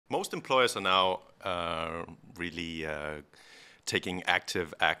most employers are now really taking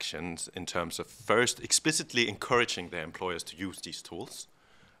active actions in terms of first explicitly encouraging their employers to use these tools.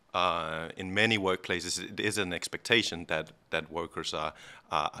 In many workplaces, it is an expectation that workers are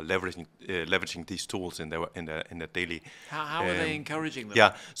leveraging these tools in their daily. How are they encouraging them?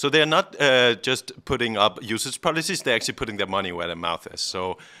 Yeah, so they're not just putting up usage policies; they're actually putting their money where their mouth is.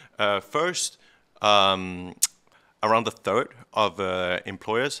 So first, around a third of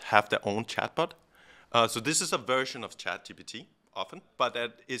employers have their own chatbot. So this is a version of ChatGPT often, but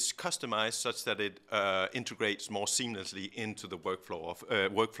that is customized such that it integrates more seamlessly into the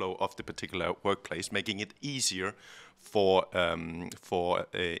workflow of the particular workplace, making it easier for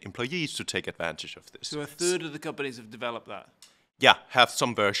employees to take advantage of this. So a third of the companies have developed that? Yeah, have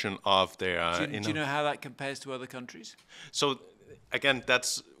some version of their... Do you know how that compares to other countries? So again,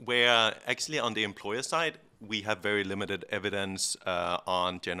 that's where actually on the employer side, we have very limited evidence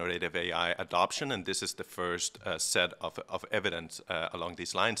on generative AI adoption, and this is the first set of evidence along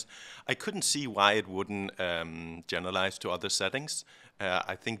these lines. I couldn't see why it wouldn't generalize to other settings.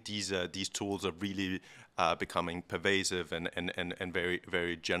 I think these tools are really becoming pervasive and very,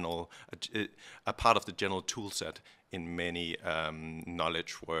 very general, a part of the general tool set in many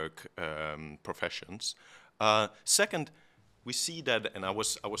knowledge work professions. Second, we see that, and I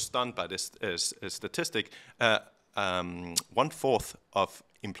was stunned by this statistic. 1/4 of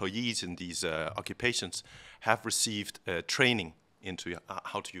employees in these occupations have received training into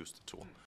how to use the tool.